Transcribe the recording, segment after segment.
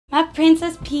My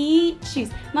Princess Peach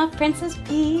shoes, my Princess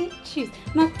Peach shoes,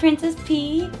 my Princess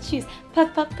Peach shoes,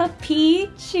 Peach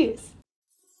shoes.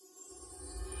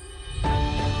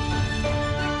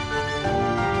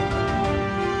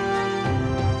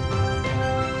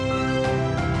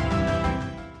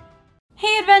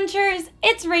 Hey adventurers,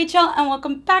 it's Rachel and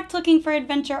welcome back to Looking for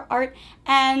Adventure Art,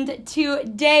 and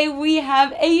today we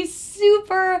have a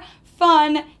super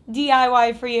fun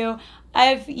DIY for you.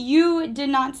 If you did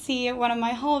not see one of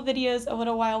my haul videos a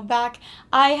little while back,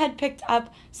 I had picked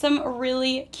up some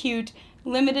really cute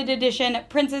limited edition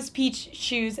Princess Peach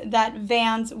shoes that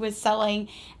Vans was selling,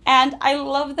 and I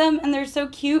love them and they're so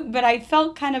cute, but I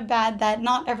felt kind of bad that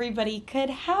not everybody could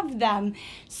have them.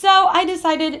 So I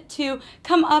decided to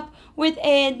come up with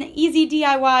an easy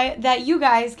DIY that you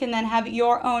guys can then have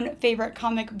your own favorite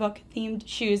comic book themed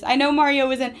shoes. I know Mario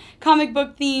isn't comic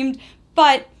book themed,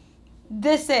 but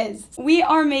we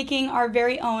are making our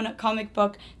very own comic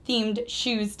book themed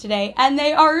shoes today, and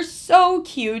they are so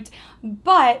cute.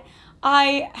 But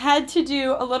I had to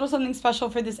do a little something special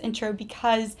for this intro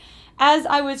because as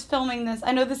I was filming this,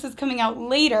 I know this is coming out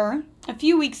later, a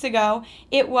few weeks ago,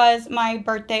 it was my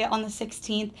birthday on the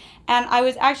 16th, and I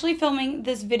was actually filming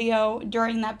this video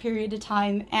during that period of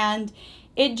time, and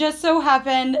it just so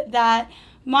happened that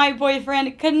my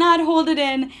boyfriend could not hold it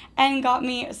in and got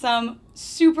me some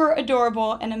super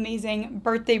adorable and amazing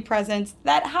birthday presents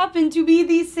that happened to be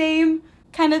the same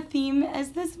kind of theme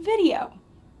as this video.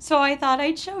 So I thought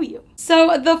I'd show you.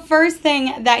 So the first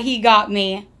thing that he got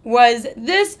me was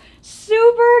this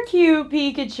super cute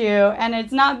Pikachu, and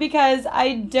it's not because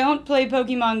I don't play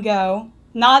Pokemon Go.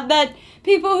 Not that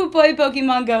people who play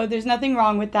Pokemon Go, there's nothing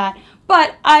wrong with that.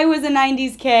 But I was a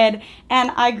 90s kid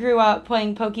and I grew up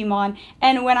playing Pokemon,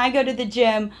 and when I go to the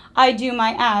gym, I do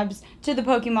my abs to the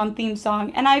Pokemon theme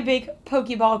song and I bake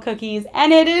Pokeball cookies,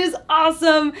 and it is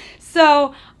awesome.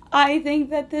 So I think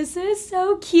that this is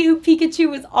so cute. Pikachu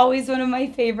was always one of my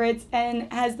favorites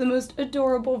and has the most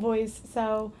adorable voice,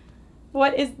 so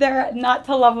what is there not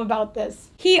to love about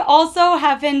this? He also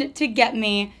happened to get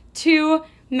me two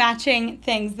matching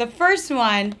things. The first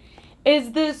one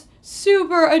is this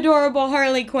super adorable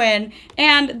Harley Quinn,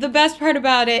 and the best part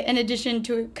about it, in addition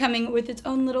to coming with its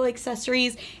own little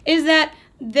accessories, is that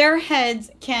their heads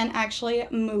can actually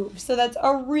move. So that's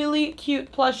a really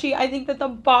cute plushie. I think that the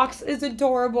box is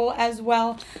adorable as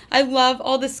well. I love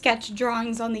all the sketch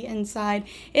drawings on the inside.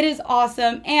 It is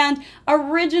awesome. And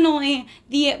originally,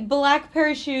 the black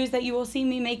pair of shoes that you will see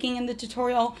me making in the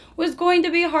tutorial was going to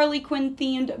be Harley Quinn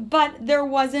themed, but there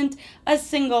wasn't a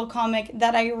single comic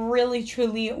that I really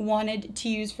truly wanted to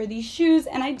use for these shoes,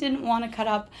 and I didn't want to cut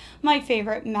up my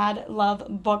favorite Mad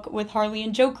Love book with Harley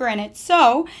and Joker in it.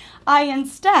 So I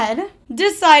instead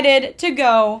decided to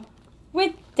go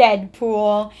with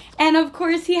Deadpool. And of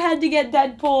course he had to get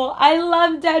Deadpool. I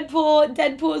love Deadpool.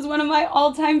 Deadpool is one of my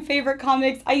all-time favorite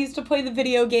comics. I used to play the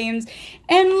video games.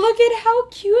 And look at how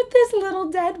cute this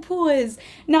little Deadpool is.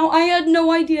 Now, I had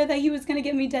no idea that he was going to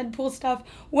get me Deadpool stuff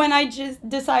when I just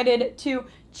decided to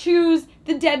choose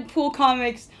the Deadpool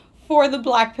comics for the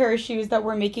black pair of shoes that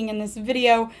we're making in this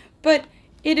video. But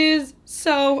it is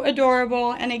so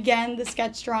adorable, and again, the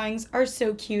sketch drawings are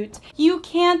so cute. You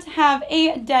can't have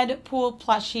a Deadpool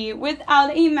plushie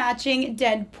without a matching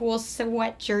Deadpool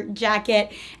sweatshirt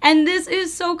jacket, and this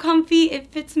is so comfy.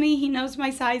 It fits me. He knows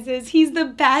my sizes. He's the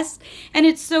best, and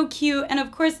it's so cute. And of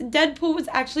course, Deadpool was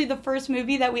actually the first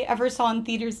movie that we ever saw in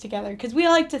theaters together, because we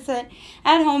like to sit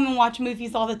at home and watch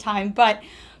movies all the time, but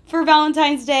for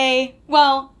Valentine's Day,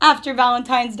 well, after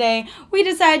Valentine's Day, we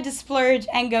decided to splurge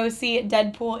and go see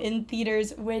Deadpool in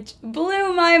theaters, which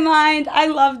blew my mind. I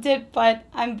loved it, but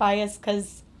I'm biased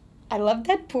because I love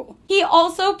Deadpool. He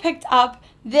also picked up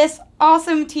this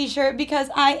awesome t-shirt because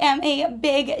I am a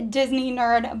big Disney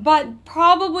nerd, but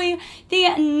probably the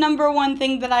 #1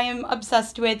 thing that I am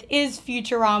obsessed with is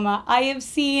Futurama. I have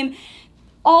seen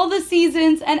all the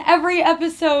seasons and every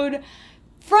episode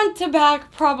front to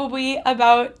back probably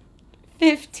about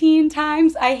 15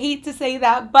 times. I hate to say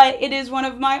that, but it is one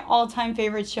of my all-time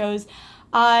favorite shows.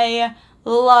 I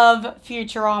love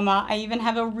Futurama. I even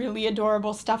have a really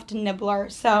adorable stuffed Nibbler.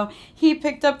 So he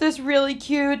picked up this really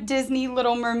cute Disney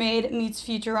Little Mermaid meets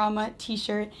Futurama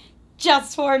t-shirt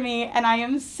just for me, and I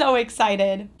am so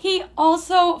excited. He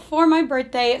also, for my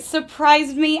birthday,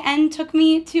 surprised me and took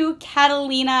me to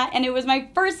Catalina, and it was my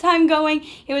first time going.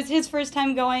 It was his first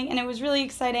time going, and it was really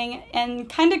exciting and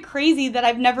kind of crazy that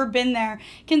I've never been there,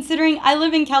 considering I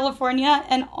live in California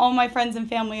and all my friends and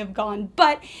family have gone.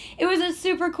 But it was a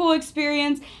super cool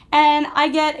experience, and I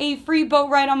get a free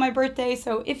boat ride on my birthday,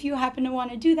 so if you happen to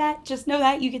want to do that, just know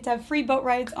that you get to have free boat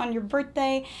rides on your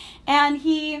birthday. And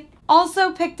he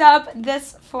also picked up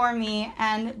this for me,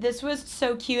 and this was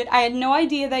so cute. I had no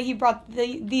idea that he brought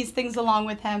these things along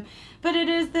with him, but it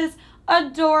is this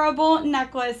adorable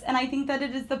necklace, and I think that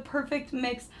it is the perfect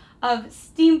mix of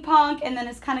steampunk, and then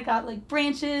it's kind of got like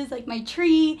branches like my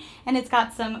tree, and it's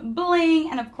got some bling,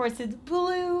 and of course it's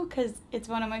blue because it's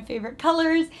one of my favorite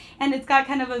colors, and it's got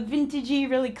kind of a vintagey,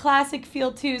 really classic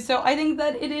feel too. So I think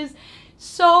that it is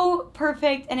so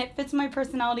perfect, and it fits my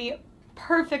personality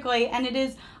perfectly, and it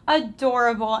is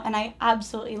adorable, and I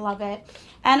absolutely love it.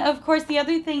 And of course the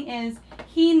other thing is,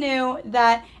 he knew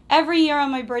that every year on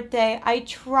my birthday I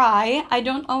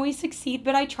don't always succeed,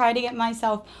 but I try to get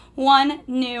myself one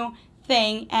new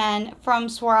thing, and from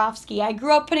Swarovski. I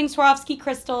grew up putting Swarovski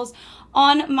crystals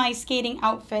on my skating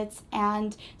outfits,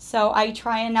 and so I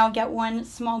try and now get one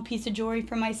small piece of jewelry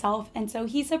for myself. And so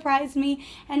he surprised me,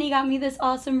 and he got me this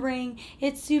awesome ring.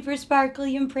 It's super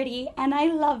sparkly and pretty, and I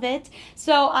love it.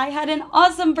 So I had an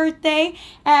awesome birthday,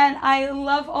 and I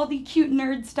love all the cute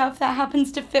nerd stuff that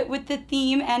happens to fit with the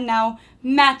theme and now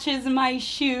matches my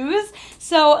shoes.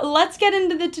 So let's get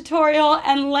into the tutorial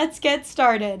and let's get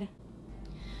started.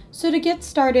 So to get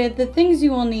started, the things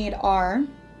you will need are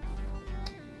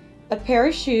a pair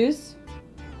of shoes,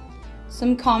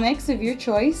 some comics of your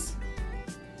choice,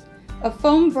 a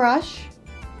foam brush,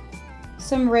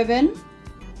 some ribbon,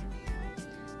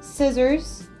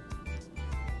 scissors,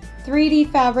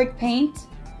 3D fabric paint,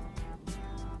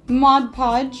 Mod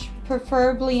Podge,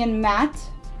 preferably in matte,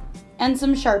 and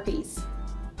some Sharpies.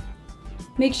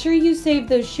 Make sure you save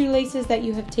those shoelaces that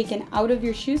you have taken out of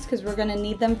your shoes because we're going to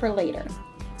need them for later.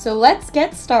 So let's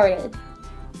get started.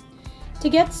 To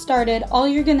get started, all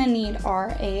you're gonna need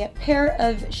are a pair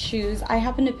of shoes. I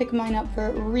happen to pick mine up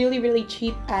for really, really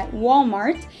cheap at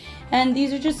Walmart. And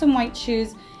these are just some white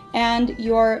shoes and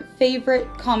your favorite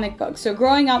comic book. So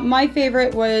growing up, my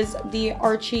favorite was the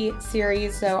Archie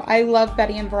series. So I love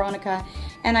Betty and Veronica.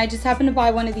 And I just happened to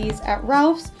buy one of these at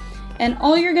Ralph's. And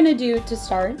all you're gonna do to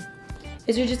start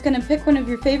is you're just gonna pick one of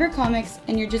your favorite comics,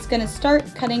 and you're just gonna start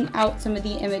cutting out some of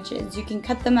the images. You can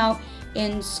cut them out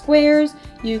in squares,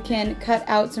 you can cut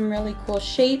out some really cool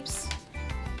shapes.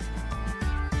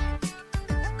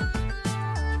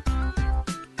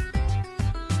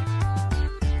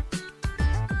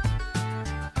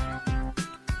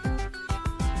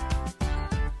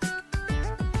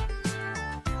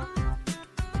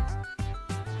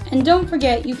 And don't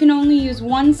forget, you can only use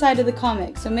one side of the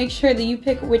comic, so make sure that you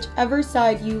pick whichever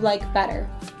side you like better.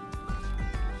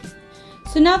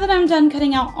 So now that I'm done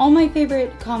cutting out all my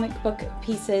favorite comic book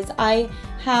pieces, I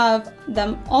have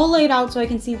them all laid out so I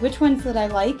can see which ones that I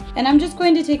like. And I'm just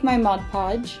going to take my Mod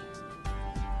Podge,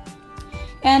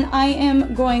 and I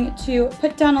am going to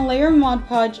put down a layer of Mod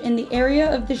Podge in the area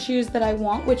of the shoes that I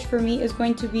want, which for me is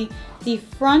going to be the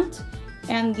front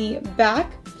and the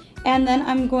back. And then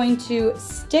I'm going to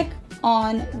stick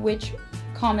on which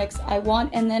comics I want,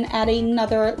 and then add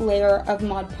another layer of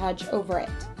Mod Podge over it.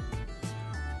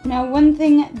 Now, one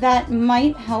thing that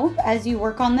might help as you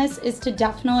work on this is to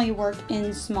definitely work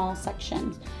in small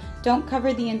sections. Don't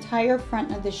cover the entire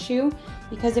front of the shoe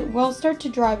because it will start to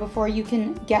dry before you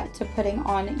can get to putting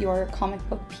on your comic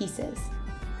book pieces.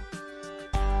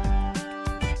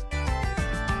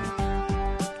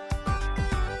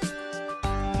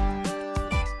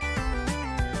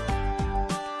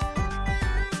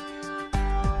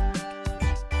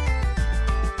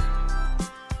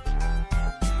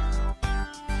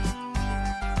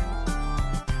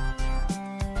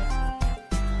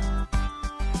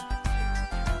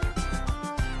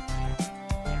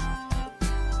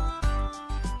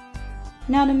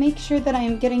 Now, to make sure that I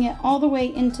am getting it all the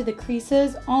way into the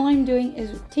creases, all I'm doing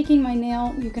is taking my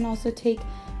nail. You can also take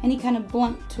any kind of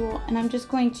blunt tool, and I'm just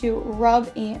going to rub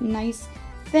a nice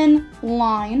thin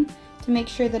line to make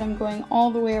sure that I'm going all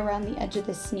the way around the edge of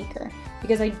the sneaker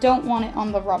because I don't want it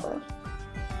on the rubber.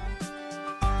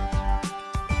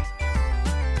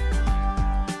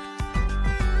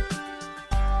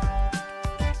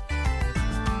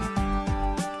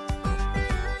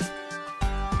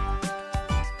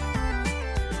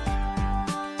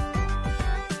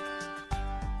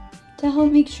 To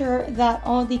help make sure that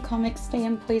all the comics stay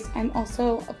in place, I'm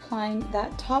also applying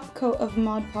that top coat of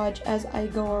Mod Podge as I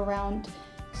go around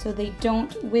so they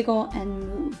don't wiggle and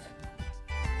move.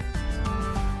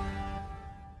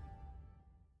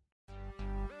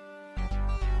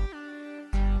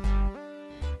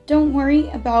 Don't worry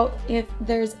about if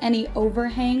there's any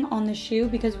overhang on the shoe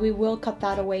because we will cut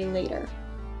that away later.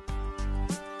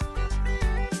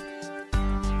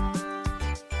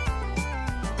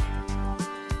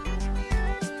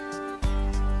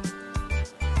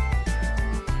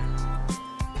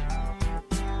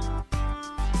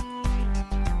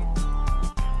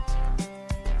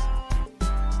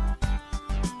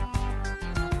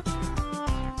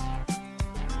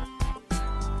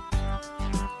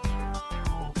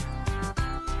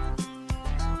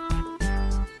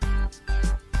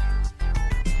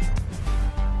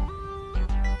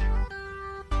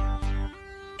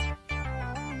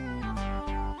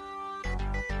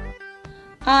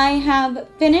 I have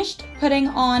finished putting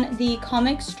on the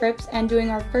comic strips and doing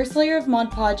our first layer of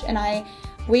Mod Podge, and I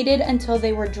waited until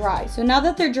they were dry. So now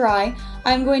that they're dry,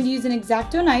 I'm going to use an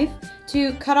X-Acto knife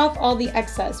to cut off all the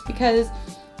excess, because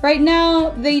right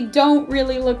now they don't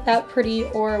really look that pretty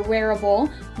or wearable,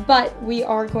 but we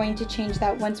are going to change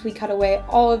that once we cut away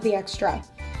all of the extra.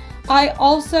 I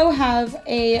also have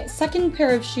a second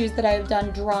pair of shoes that I've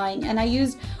done drying, and I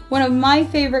used one of my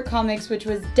favorite comics, which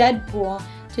was Deadpool,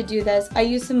 to do this. I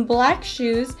used some black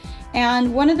shoes,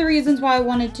 and one of the reasons why I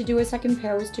wanted to do a second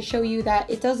pair was to show you that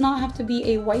it does not have to be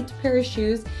a white pair of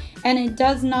shoes, and it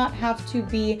does not have to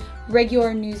be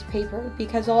regular newspaper,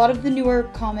 because a lot of the newer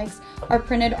comics are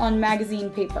printed on magazine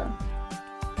paper.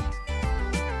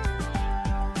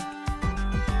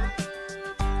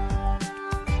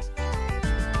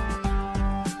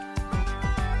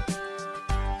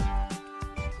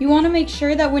 You want to make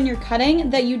sure that when you're cutting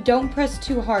that you don't press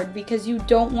too hard, because you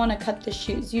don't want to cut the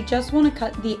shoes. You just want to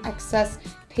cut the excess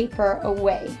paper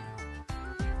away.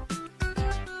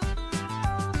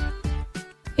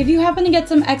 If you happen to get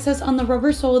some excess on the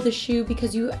rubber sole of the shoe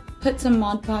because you put some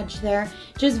Mod Podge there,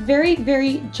 just very,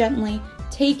 very gently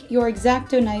take your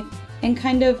X-Acto knife and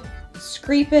kind of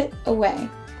scrape it away.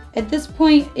 At this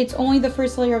point, it's only the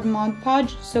first layer of Mod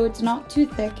Podge, so it's not too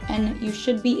thick, and you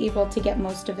should be able to get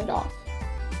most of it off.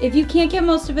 If you can't get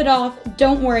most of it off,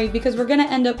 don't worry, because we're going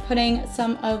to end up putting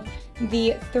some of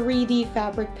the 3D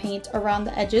fabric paint around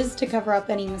the edges to cover up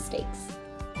any mistakes.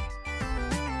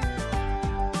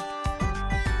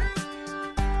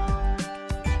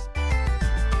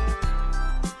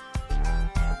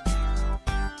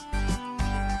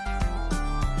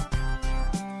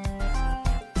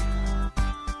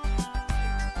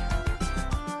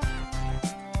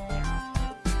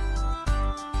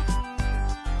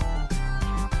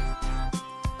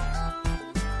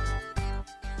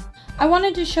 I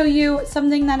wanted to show you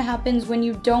something that happens when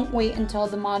you don't wait until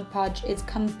the Mod Podge is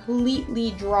completely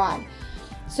dry.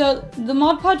 So the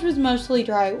Mod Podge was mostly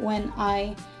dry when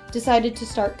I decided to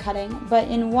start cutting, but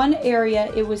in one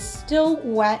area it was still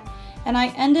wet, and I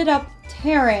ended up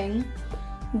tearing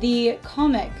the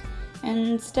comic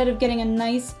instead of getting a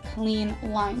nice clean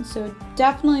line. So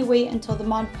definitely wait until the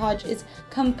Mod Podge is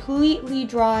completely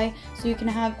dry so you can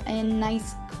have a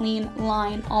nice clean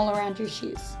line all around your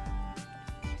shoes.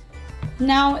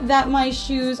 Now that my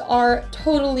shoes are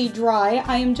totally dry,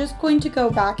 I am just going to go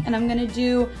back and I'm going to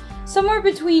do somewhere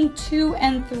between 2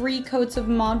 and 3 coats of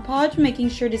Mod Podge, making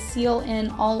sure to seal in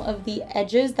all of the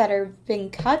edges that are being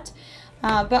cut.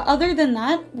 But other than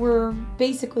that, we're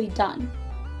basically done.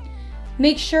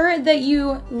 Make sure that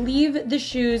you leave the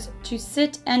shoes to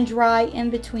sit and dry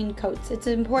in between coats. It's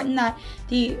important that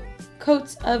the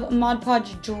coats of Mod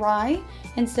Podge dry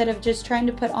instead of just trying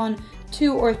to put on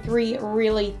 2 or 3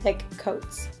 really thick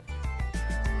coats.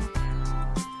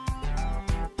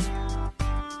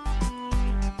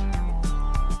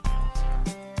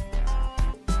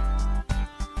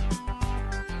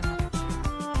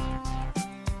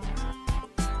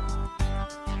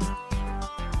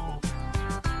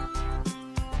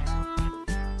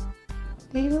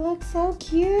 They look so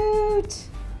cute!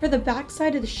 For the back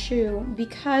side of the shoe,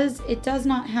 because it does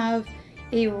not have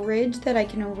a ridge that I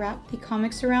can wrap the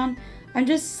comics around, I'm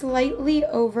just slightly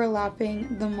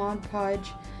overlapping the Mod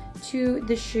Podge to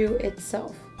the shoe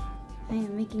itself. I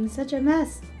am making such a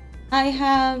mess. I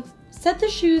have set the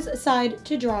shoes aside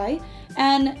to dry,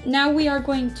 and now we are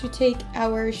going to take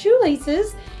our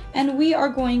shoelaces and we are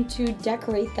going to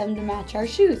decorate them to match our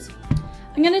shoes.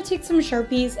 I'm going to take some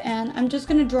Sharpies and I'm just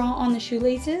going to draw on the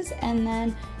shoelaces and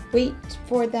then wait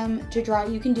for them to dry.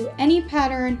 You can do any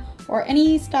pattern or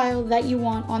any style that you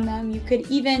want on them. You could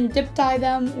even dip dye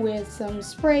them with some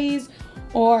sprays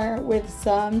or with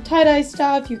some tie-dye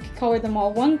stuff. You could color them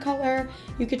all one color.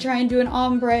 You could try and do an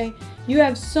ombre. You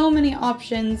have so many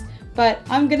options, but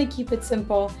I'm gonna keep it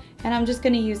simple and I'm just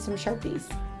gonna use some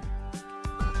Sharpies.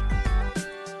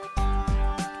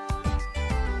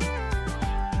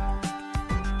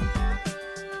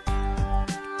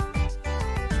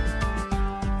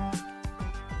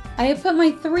 I have put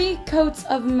my 3 coats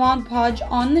of Mod Podge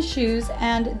on the shoes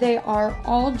and they are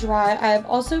all dry. I have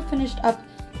also finished up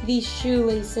these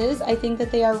shoelaces. I think that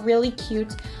they are really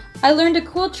cute. I learned a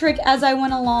cool trick as I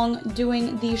went along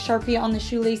doing the Sharpie on the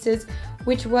shoelaces,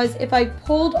 which was if I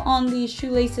pulled on these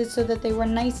shoelaces so that they were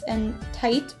nice and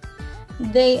tight,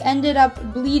 they ended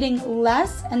up bleeding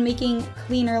less and making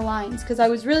cleaner lines, because I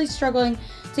was really struggling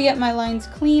to get my lines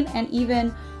clean, and even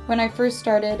when I first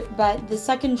started, but the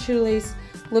second shoelace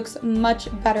looks much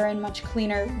better and much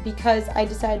cleaner because I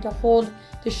decided to hold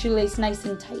the shoelace nice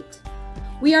and tight.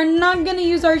 We are not going to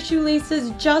use our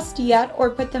shoelaces just yet or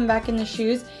put them back in the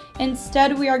shoes.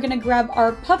 Instead, we are going to grab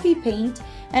our puffy paint,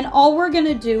 and all we're going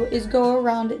to do is go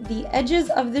around the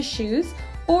edges of the shoes,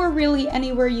 or really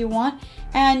anywhere you want,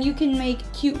 and you can make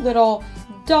cute little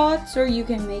dots, or you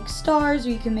can make stars, or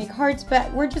you can make hearts,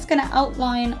 but we're just going to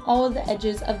outline all of the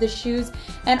edges of the shoes,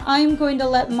 and I'm going to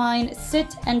let mine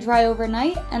sit and dry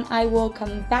overnight, and I will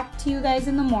come back to you guys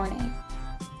in the morning.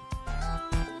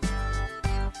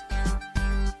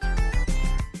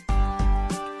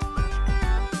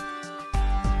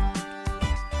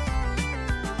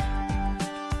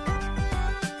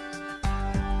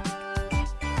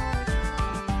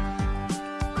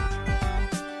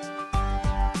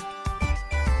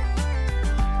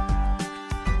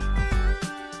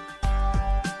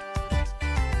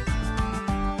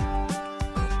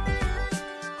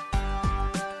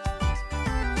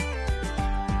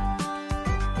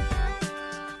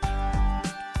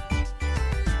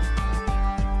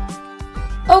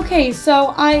 Okay,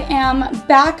 so I am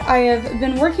back. I have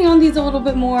been working on these a little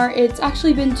bit more. It's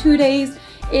actually been 2 days.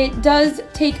 It does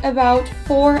take about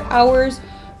 4 hours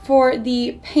for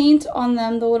the paint on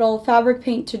them, the little fabric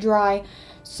paint, to dry.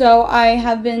 So I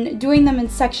have been doing them in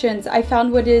sections. I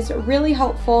found what is really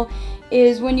helpful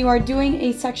is when you are doing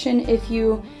a section, if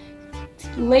you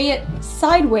lay it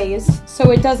sideways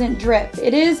so it doesn't drip.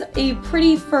 It is a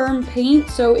pretty firm paint,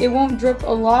 so it won't drip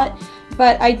a lot,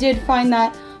 but I did find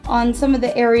that on some of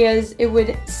the areas it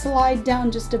would slide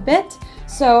down just a bit,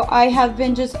 so I have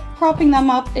been just propping them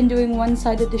up and doing one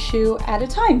side of the shoe at a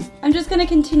time. I'm just going to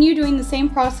continue doing the same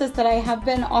process that I have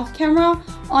been off camera,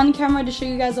 on camera, to show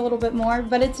you guys a little bit more,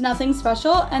 but it's nothing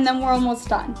special, and then we're almost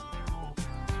done.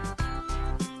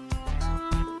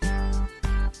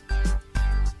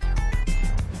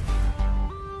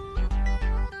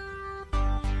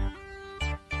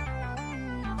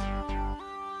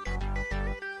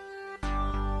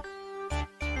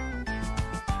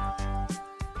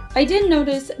 I did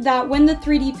notice that when the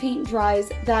 3D paint dries,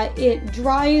 that it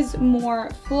dries more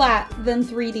flat than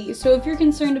 3D. So if you're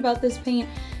concerned about this paint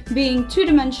being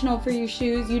two-dimensional for your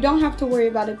shoes, you don't have to worry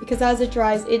about it, because as it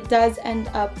dries, it does end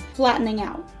up flattening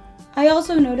out. I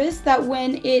also noticed that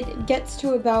when it gets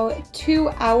to about 2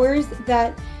 hours,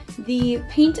 that the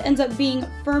paint ends up being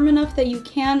firm enough that you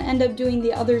can end up doing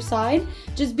the other side.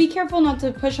 Just be careful not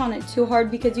to push on it too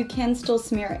hard, because you can still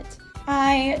smear it.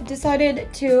 I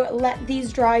decided to let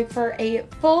these dry for a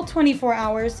full 24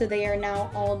 hours, so they are now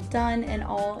all done, and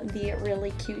all the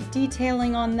really cute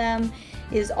detailing on them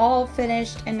is all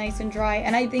finished and nice and dry,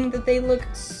 and I think that they look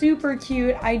super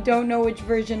cute. I don't know which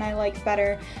version I like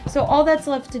better, so all that's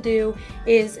left to do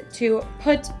is to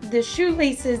put the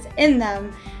shoelaces in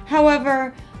them.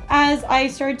 However, as I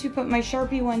started to put my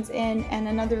Sharpie ones in, and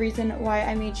another reason why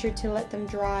I made sure to let them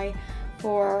dry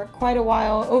for quite a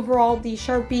while. Overall, the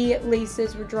Sharpie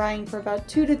laces were drying for about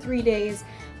 2 to 3 days,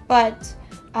 but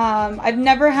I've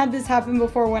never had this happen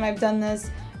before when I've done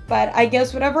this, but I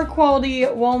guess whatever quality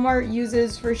Walmart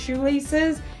uses for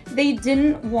shoelaces, they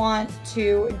didn't want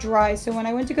to dry. So when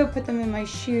I went to go put them in my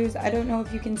shoes, I don't know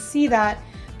if you can see that,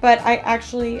 but I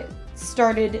actually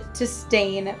started to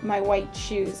stain my white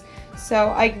shoes. So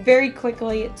I very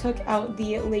quickly took out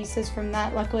the laces from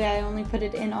that. Luckily, I only put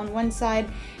it in on one side,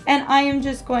 and I am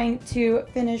just going to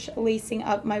finish lacing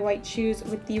up my white shoes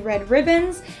with the red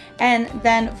ribbons. And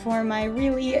then for my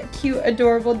really cute,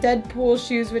 adorable Deadpool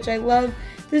shoes, which I love,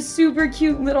 the super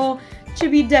cute little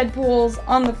chibi Deadpools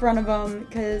on the front of them,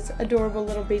 because adorable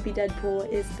little baby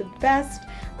Deadpool is the best.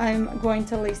 I'm going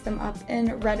to lace them up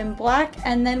in red and black,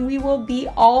 and then we will be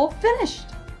all finished.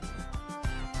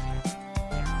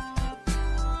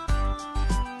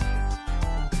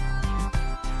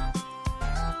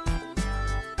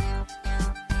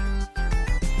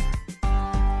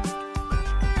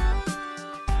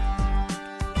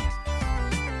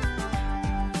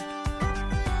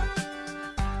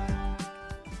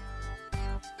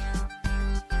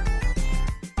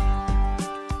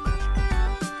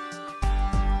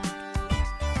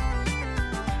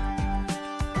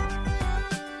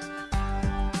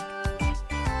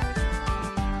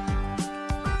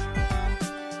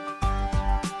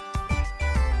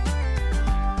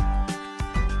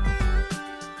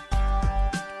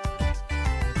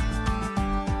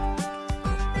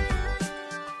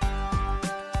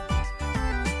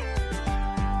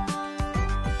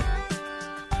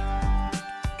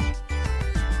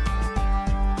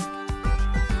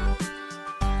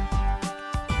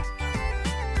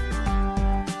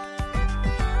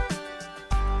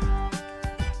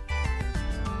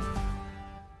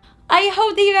 I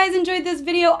hope that you guys enjoyed this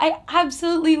video. I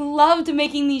absolutely loved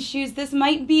making these shoes. This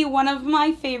might be one of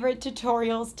my favorite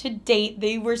tutorials to date.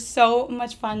 They were so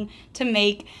much fun to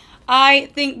make. I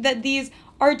think that these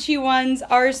Archie ones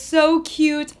are so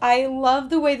cute. I love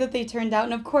the way that they turned out.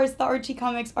 And of course, the Archie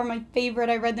comics are my favorite.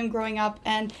 I read them growing up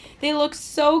and they look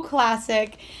so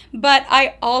classic. But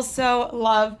I also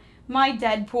love my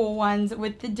Deadpool ones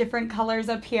with the different colors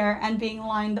up here and being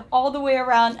lined all the way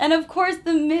around. And of course,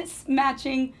 the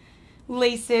mismatching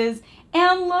laces.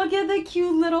 And look at the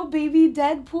cute little baby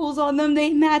Deadpools on them.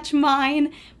 They match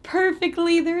mine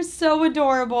perfectly. They're so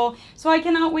adorable. So I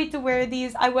cannot wait to wear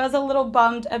these. I was a little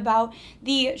bummed about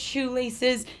the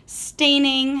shoelaces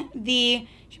staining the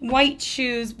white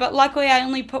shoes, but luckily I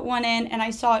only put one in and I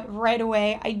saw it right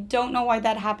away. I don't know why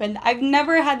that happened. I've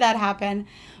never had that happen,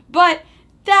 but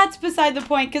that's beside the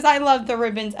point because I love the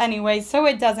ribbons anyway, so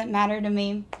it doesn't matter to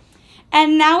me.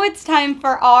 And now it's time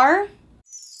for our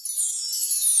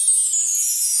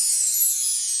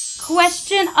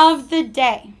question of the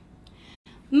day.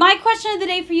 My question of the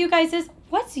day for you guys is,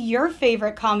 what's your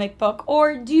favorite comic book?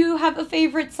 Or do you have a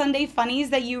favorite Sunday funnies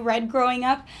that you read growing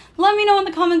up? Let me know in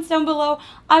the comments down below.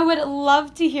 I would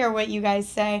love to hear what you guys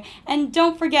say. And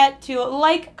don't forget to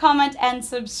like, comment, and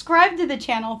subscribe to the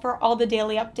channel for all the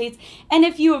daily updates. And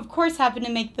if you, of course, happen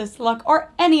to make this look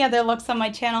or any other looks on my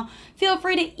channel, feel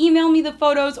free to email me the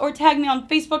photos or tag me on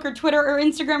Facebook or Twitter or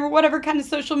Instagram or whatever kind of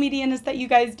social media is that you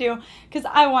guys do, because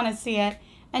I want to see it.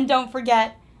 And don't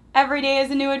forget, every day is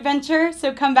a new adventure,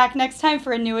 so come back next time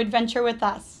for a new adventure with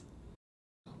us.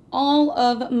 All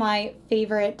of my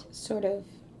favorite sort of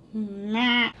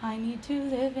I need to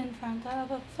live in front of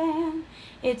a fan.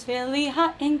 It's really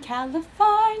hot in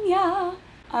California.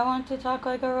 I want to talk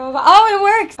like a robot. Oh, it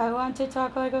works! I want to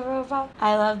talk like a robot.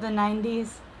 I love the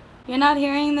 90s. You're not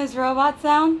hearing this robot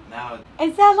sound? No.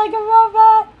 It sounds like a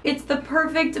robot. It's the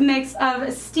perfect mix of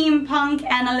steampunk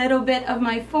and a little bit of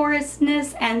my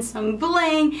forestness and some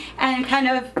bling and kind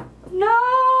of, no,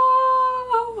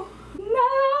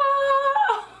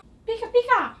 Pika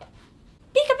Pika,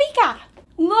 Pika Pika.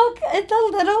 Look at the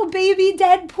little baby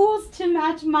Deadpools to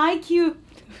match my cute,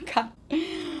 God,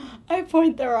 I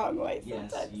point the wrong way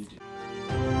sometimes. Yes, you do.